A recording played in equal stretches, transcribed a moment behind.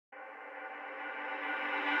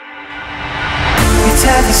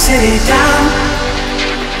city down,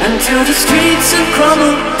 and to the streets and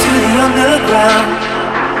crumble to the underground.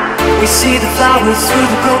 We see the flowers through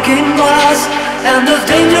the broken glass, and those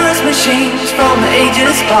dangerous machines from the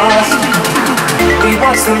ages past. We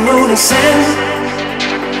watch the moon ascend,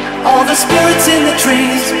 all the spirits in the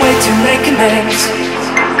trees wait to make amends.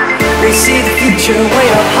 We see the future way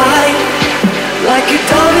up high, like a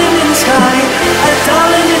diamond in the sky, a diamond